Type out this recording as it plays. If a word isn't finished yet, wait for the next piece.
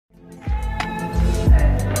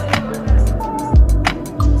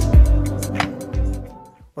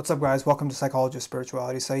What's up, guys? Welcome to Psychology of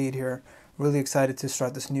Spirituality. Saeed here. Really excited to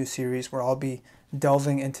start this new series where I'll be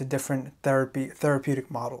delving into different therapeutic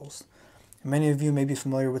models. Many of you may be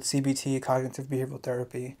familiar with CBT, cognitive behavioral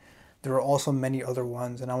therapy. There are also many other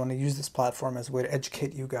ones, and I want to use this platform as a way to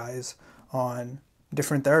educate you guys on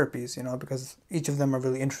different therapies, because each of them are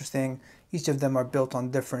really interesting. Each of them are built on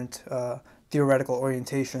different theoretical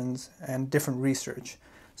orientations and different research.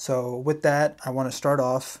 So with that, I want to start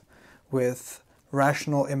off with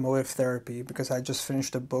Rational Emotive Therapy, because I just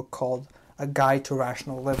finished a book called A Guide to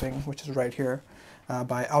Rational Living, which is right here,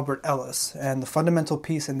 by Ellis. And the fundamental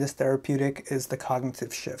piece in this therapeutic is the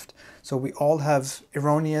cognitive shift. So we all have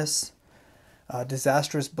erroneous,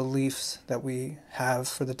 disastrous beliefs that we have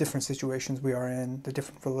for the different situations we are in, the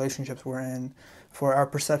different relationships we're in, for our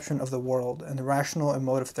perception of the world. And the Rational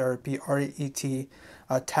Emotive Therapy, RET,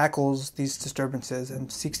 tackles these disturbances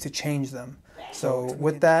and seeks to change them. So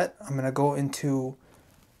with that, I'm going to go into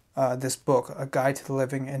this book, A Guide to the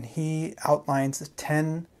Living, and he outlines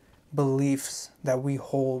 10 beliefs that we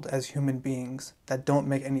hold as human beings that don't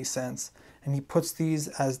make any sense. And he puts these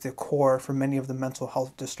as the core for many of the mental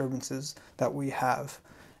health disturbances that we have.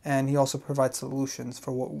 And he also provides solutions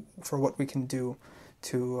for what we can do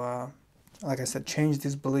to, like I said, change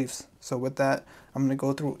these beliefs. So with that, I'm going to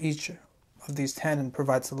go through each of these 10 and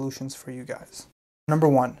provide solutions for you guys. Number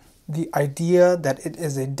 1. The idea that it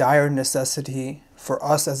is a dire necessity for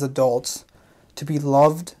us as adults to be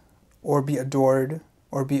loved or be adored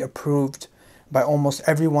or be approved by almost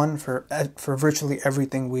everyone for virtually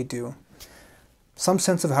everything we do. Some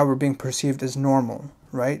sense of how we're being perceived is normal,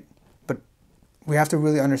 right? But we have to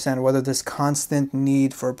really understand whether this constant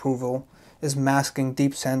need for approval is masking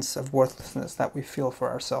deep sense of worthlessness that we feel for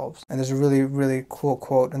ourselves. And there's a really, really cool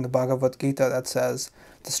quote in the Bhagavad Gita that says,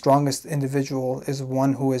 "The strongest individual is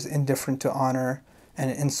one who is indifferent to honor and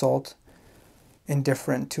insult,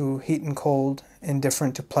 indifferent to heat and cold,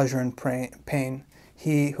 indifferent to pleasure and pain,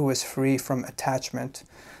 he who is free from attachment."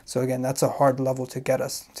 So again, that's a hard level to get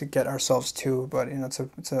ourselves to, but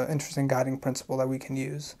it's an interesting guiding principle that we can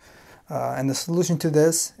use. And the solution to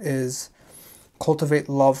this is cultivate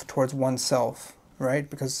love towards oneself, right?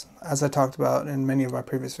 Because as I talked about in many of our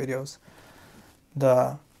previous videos,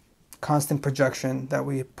 the constant projection that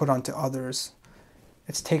we put onto others,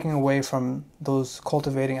 it's taking away from those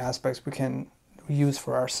cultivating aspects we can use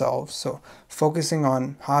for ourselves. So focusing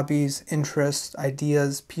on hobbies, interests,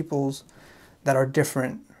 ideas, peoples that are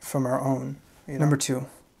different from our own. Number 2,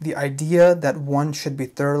 the idea that one should be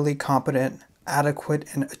thoroughly competent, adequate,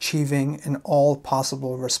 and achieving in all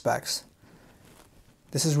possible respects.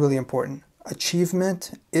 This is really important.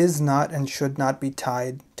 Achievement is not and should not be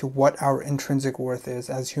tied to what our intrinsic worth is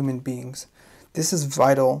as human beings. This is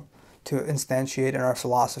vital to instantiate in our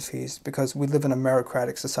philosophies because we live in a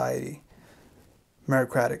meritocratic society.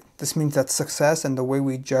 Meritocratic. This means that success and the way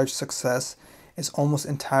we judge success is almost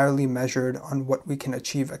entirely measured on what we can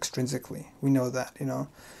achieve extrinsically. We know that,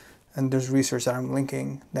 and there's research that I'm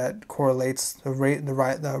linking that correlates the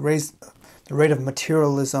rate of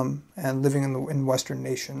materialism and living in Western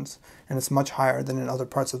nations, and it's much higher than in other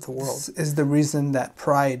parts of the world. This is the reason that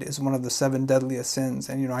pride is one of the 7 deadliest sins.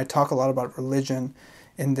 And I talk a lot about religion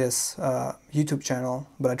in this YouTube channel,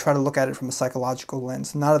 but I try to look at it from a psychological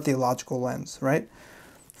lens, not a theological lens, right?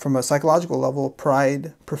 From a psychological level,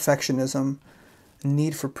 pride, perfectionism,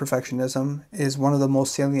 need for perfectionism is one of the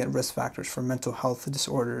most salient risk factors for mental health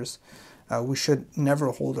disorders. We should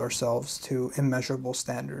never hold ourselves to immeasurable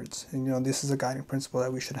standards. And, this is a guiding principle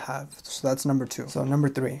that we should have. So that's number 2. So number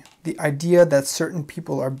 3, the idea that certain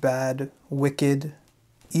people are bad, wicked,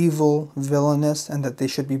 evil, villainous, and that they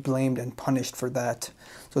should be blamed and punished for that.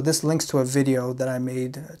 So this links to a video that I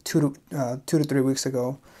made 2 to 3 weeks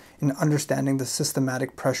ago in understanding the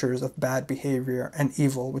systematic pressures of bad behavior and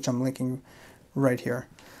evil, which I'm linking right here.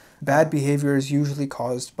 Bad behavior is usually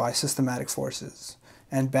caused by systematic forces.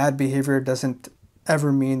 And bad behavior doesn't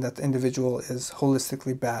ever mean that the individual is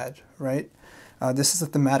holistically bad, right? This is a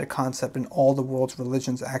thematic concept in all the world's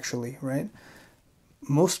religions, actually, right?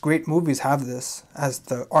 Most great movies have this as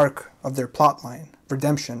the arc of their plotline,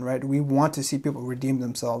 redemption, right? We want to see people redeem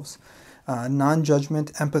themselves.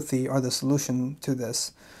 Non-judgment, empathy are the solution to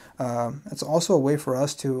this. It's also a way for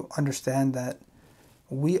us to understand that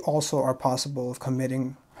we also are possible of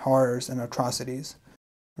committing horrors and atrocities,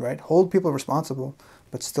 right? Hold people responsible,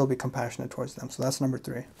 but still be compassionate towards them. So that's number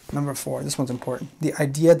 3. Number 4, this one's important. The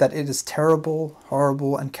idea that it is terrible,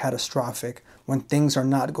 horrible, and catastrophic when things are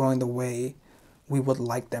not going the way we would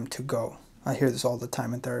like them to go. I hear this all the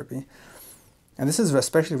time in therapy. And this is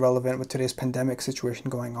especially relevant with today's pandemic situation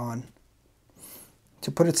going on.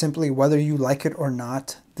 To put it simply, whether you like it or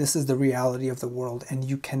not, this is the reality of the world and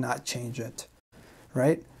you cannot change it,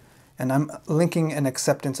 right? And I'm linking an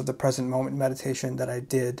acceptance of the present moment meditation that I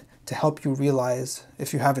did to help you realize,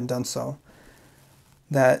 if you haven't done so,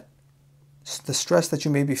 that the stress that you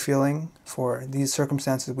may be feeling for these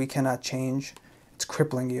circumstances we cannot change, it's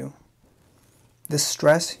crippling you. This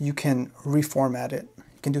stress, you can reformat it.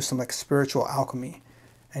 You can do some like spiritual alchemy,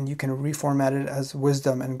 and you can reformat it as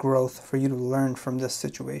wisdom and growth for you to learn from this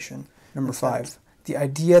situation. Number 5, the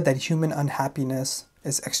idea that human unhappiness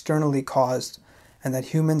is externally caused and that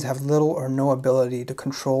humans have little or no ability to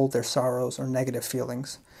control their sorrows or negative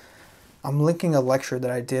feelings. I'm linking a lecture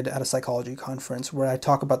that I did at a psychology conference where I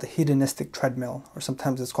talk about the hedonistic treadmill, or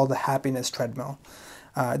sometimes it's called the happiness treadmill.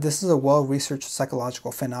 This is a well-researched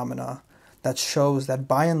psychological phenomena that shows that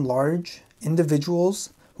by and large,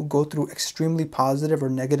 individuals who go through extremely positive or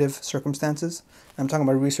negative circumstances, I'm talking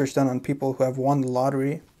about research done on people who have won the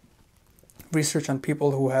lottery, research on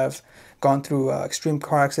people who have gone through extreme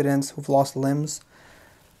car accidents, who've lost limbs.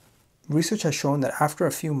 Research has shown that after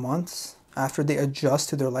a few months, after they adjust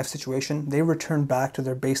to their life situation, they return back to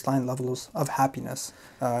their baseline levels of happiness.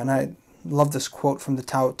 And I love this quote from the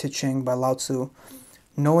Tao Te Ching by Lao Tzu: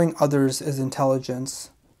 "Knowing others is intelligence.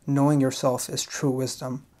 Knowing yourself is true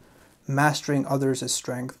wisdom. Mastering others is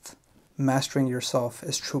strength. Mastering yourself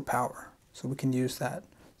is true power." So we can use that.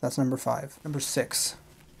 That's number 5. Number 6,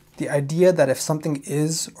 the idea that if something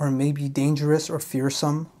is or may be dangerous or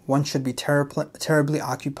fearsome, one should be terribly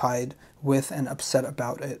occupied with and upset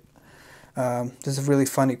about it. There's a really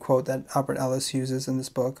funny quote that Ellis uses in this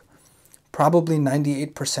book. Probably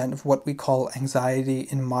 98% of what we call anxiety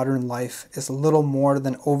in modern life is little more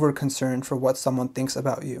than over-concern for what someone thinks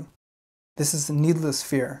about you. This is needless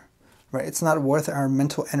fear, right? It's not worth our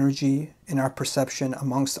mental energy in our perception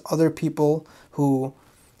amongst other people who,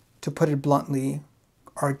 to put it bluntly,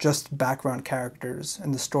 are just background characters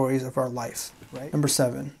in the stories of our life, right? Number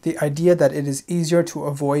 7, the idea that it is easier to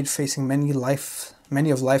avoid facing many of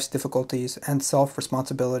life's difficulties and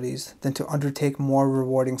self-responsibilities than to undertake more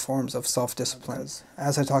rewarding forms of self-discipline.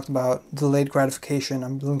 As I talked about delayed gratification,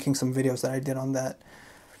 I'm linking some videos that I did on that.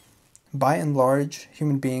 By and large,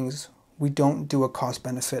 human beings, we don't do a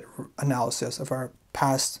cost-benefit analysis of our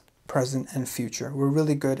past, present, and future. We're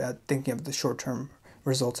really good at thinking of the short-term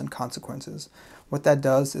results and consequences. What that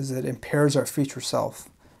does is it impairs our future self,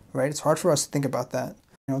 right? It's hard for us to think about that.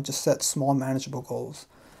 Just set small, manageable goals.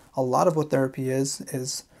 A lot of what therapy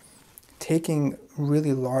is taking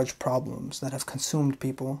really large problems that have consumed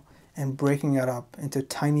people and breaking it up into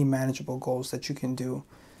tiny, manageable goals that you can do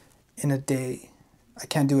in a day. I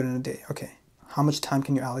can't do it in a day. Okay, how much time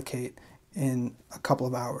can you allocate in a couple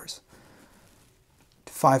of hours?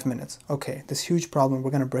 5 minutes. Okay, this huge problem,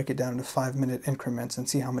 we're going to break it down into 5-minute increments and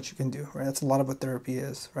see how much you can do, right? That's a lot of what therapy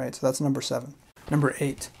is, right? So that's number 7. Number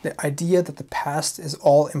 8, the idea that the past is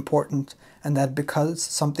all important and that because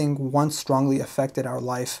something once strongly affected our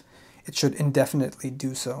life, it should indefinitely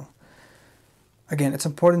do so. Again, it's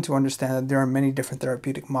important to understand that there are many different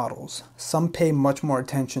therapeutic models. Some pay much more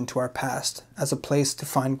attention to our past as a place to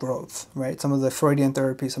find growth, right? Some of the Freudian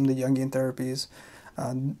therapies, some of the Jungian therapies,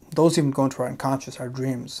 those even go into our unconscious, our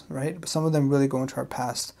dreams, right? But some of them really go into our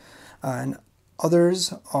past. And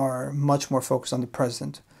others are much more focused on the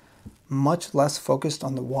present, much less focused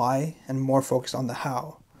on the why and more focused on the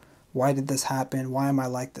how. Why did this happen? Why am I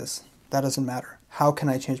like this? That doesn't matter. How can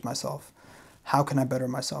I change myself? How can I better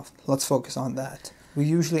myself? Let's focus on that. We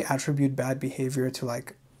usually attribute bad behavior to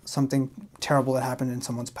like something terrible that happened in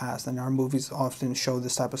someone's past, and our movies often show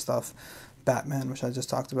this type of stuff. Batman, which I just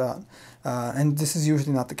talked about, and this is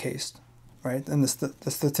usually not the case, right? And the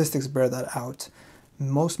statistics bear that out.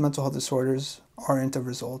 Most mental health disorders aren't a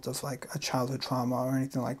result of like a childhood trauma or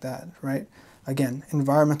anything like that, right? Again,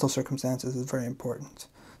 environmental circumstances is very important.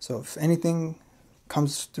 So if anything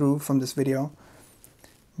comes through from this video,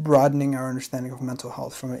 broadening our understanding of mental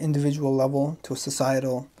health from an individual level to a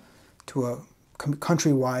societal, to a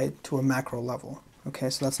countrywide, to a macro level. Okay,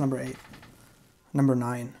 so that's number 8. Number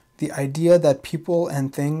 9. The idea that people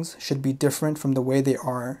and things should be different from the way they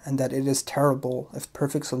are and that it is terrible if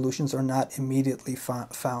perfect solutions are not immediately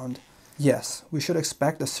found. Yes, we should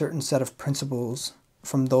expect a certain set of principles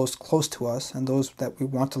from those close to us and those that we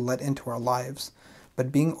want to let into our lives,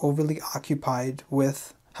 but being overly occupied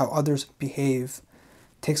with how others behave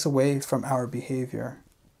takes away from our behavior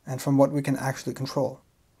and from what we can actually control,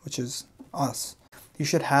 which is us. You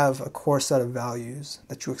should have a core set of values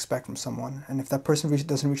that you expect from someone, and if that person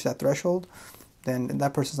doesn't reach that threshold, then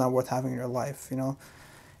that person's not worth having in your life.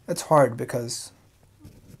 It's hard because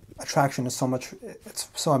attraction is so much, it's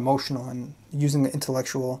so emotional, and using the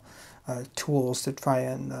intellectual tools to try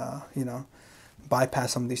and, you know,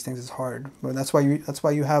 bypass some of these things is hard. But that's why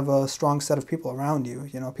you have a strong set of people around you,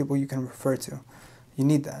 you know, people you can refer to. You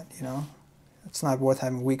need that, you know. It's not worth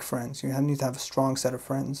having weak friends. You need to have a strong set of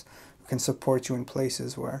friends who can support you in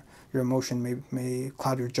places where your emotion may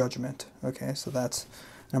cloud your judgment. Okay, so that's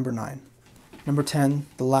number 9. Number 10,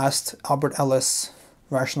 the last Albert Ellis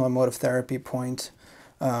Rational Emotive Therapy point,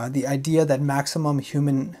 the idea that maximum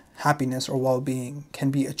human happiness or well-being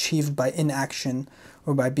can be achieved by inaction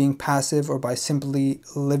or by being passive or by simply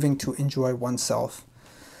living to enjoy oneself.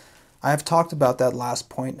 I have talked about that last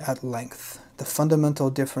point at length, the fundamental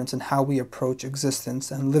difference in how we approach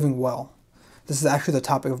existence and living well. This is actually the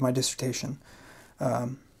topic of my dissertation.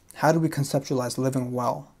 How do we conceptualize living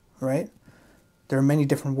well, right? There are many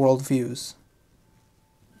different worldviews.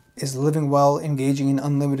 Is living well engaging in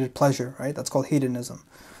unlimited pleasure, right? That's called hedonism.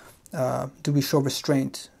 Do we show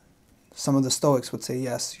restraint? Some of the Stoics would say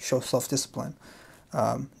yes, you show self-discipline.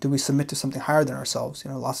 Do we submit to something higher than ourselves?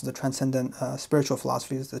 You know, lots of the transcendent spiritual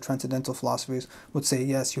philosophies, the transcendental philosophies would say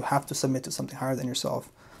yes, you have to submit to something higher than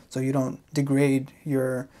yourself, so you don't degrade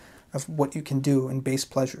of what you can do in base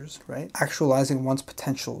pleasures, right? Actualizing one's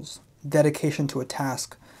potentials, dedication to a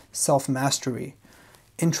task, self-mastery,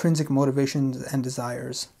 intrinsic motivations and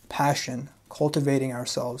desires, passion, cultivating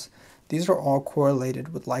ourselves. These are all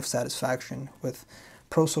correlated with life satisfaction, with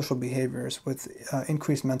pro-social behaviors, with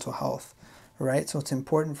increased mental health, right? So it's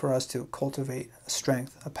important for us to cultivate a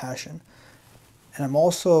strength, a passion. And I'm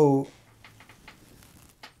also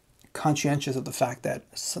conscientious of the fact that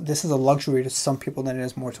this is a luxury to some people than it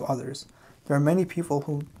is more to others. There are many people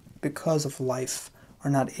who, because of life,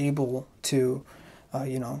 are not able to,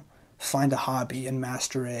 you know, find a hobby and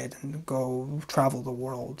master it and go travel the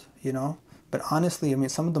world, you know. But honestly, I mean,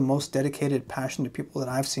 some of the most dedicated, passionate people that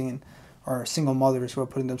I've seen are single mothers who are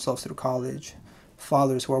putting themselves through college,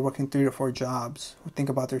 fathers who are working 3 to 4 jobs, who think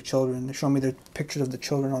about their children. They show me their pictures of the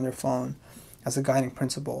children on their phone as a guiding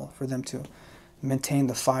principle for them to maintain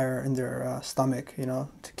the fire in their stomach, you know,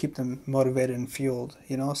 to keep them motivated and fueled,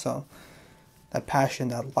 you know. So that passion,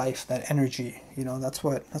 that life, that energy, you know, that's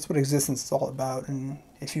what existence is all about. And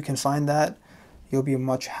if you can find that, you'll be a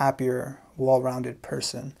much happier, well-rounded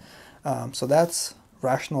person. So that's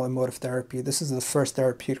Rational Emotive Therapy. This is the first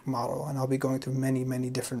therapeutic model, and I'll be going through many, many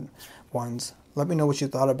different ones. Let me know what you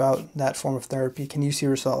thought about that form of therapy. Can you see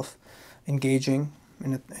yourself engaging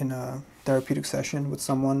in a therapeutic session with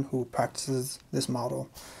someone who practices this model?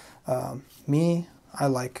 Me, I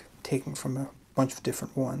like taking from a bunch of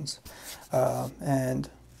different ones, and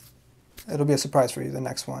it'll be a surprise for you, the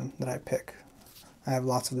next one that I pick. I have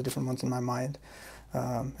lots of the different ones in my mind,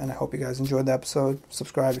 and I hope you guys enjoyed the episode.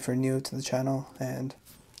 Subscribe if you're new to the channel, and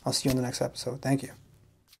I'll see you in the next episode. Thank you.